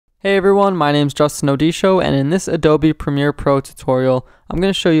Hey everyone, my name is Justin Odisho, and in this Adobe Premiere Pro tutorial, I'm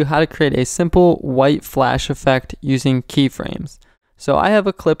going to show you how to create a simple white flash effect using keyframes. So I have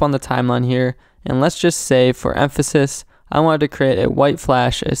a clip on the timeline here, and let's just say for emphasis, I wanted to create a white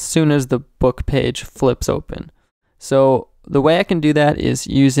flash as soon as the book page flips open. So the way I can do that is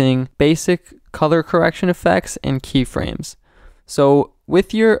using basic color correction effects and keyframes. So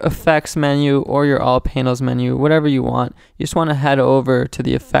with your effects menu or your all panels menu, whatever you want, you just want to head over to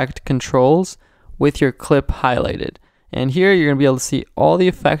the effect controls with your clip highlighted. And here you're going to be able to see all the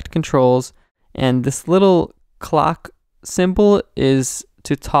effect controls, and this little clock symbol is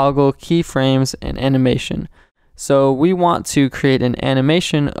to toggle keyframes and animation. So we want to create an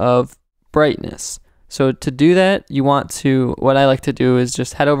animation of brightness. So to do that, what I like to do is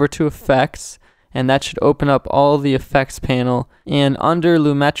just head over to effects, and that should open up all the effects panel, and under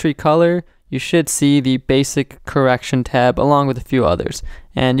Lumetri color you should see the basic correction tab along with a few others,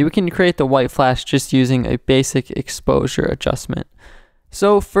 and you can create the white flash just using a basic exposure adjustment.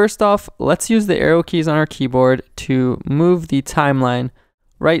 So first off, let's use the arrow keys on our keyboard to move the timeline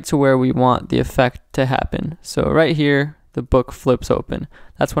right to where we want the effect to happen. So right here the book flips open,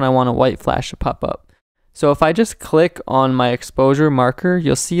 that's when I want a white flash to pop up. So if I just click on my exposure marker,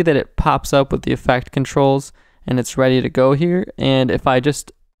 you'll see that it pops up with the effect controls and it's ready to go here. And if I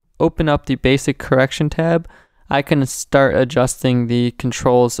just open up the basic correction tab, I can start adjusting the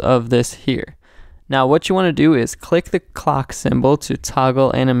controls of this here. Now what you want to do is click the clock symbol to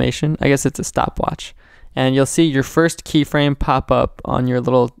toggle animation. I guess it's a stopwatch. And you'll see your first keyframe pop up on your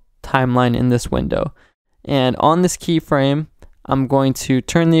little timeline in this window. And on this keyframe, I'm going to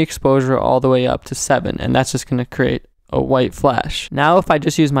turn the exposure all the way up to 7, and that's just going to create a white flash. Now if I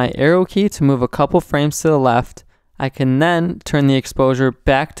just use my arrow key to move a couple frames to the left, I can then turn the exposure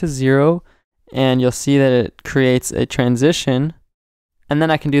back to 0, and you'll see that it creates a transition, and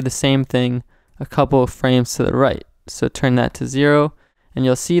then I can do the same thing a couple of frames to the right. So turn that to 0, and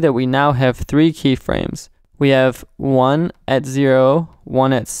you'll see that we now have 3 keyframes. We have 1 at 0,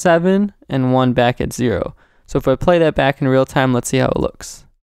 1 at 7, and 1 back at 0. So if I play that back in real time, let's see how it looks.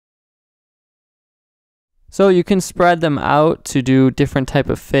 So you can spread them out to do different type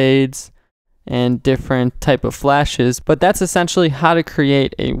of fades and different type of flashes, but that's essentially how to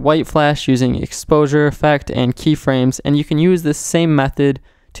create a white flash using exposure effect and keyframes, and you can use this same method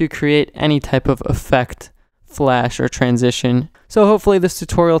to create any type of effect, flash, or transition. So hopefully this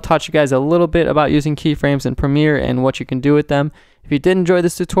tutorial taught you guys a little bit about using keyframes in Premiere and what you can do with them. If you did enjoy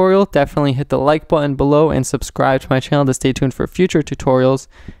this tutorial, definitely hit the like button below and subscribe to my channel to stay tuned for future tutorials,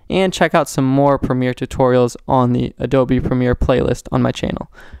 and check out some more Premiere tutorials on the Adobe Premiere playlist on my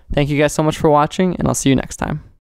channel. Thank you guys so much for watching, and I'll see you next time.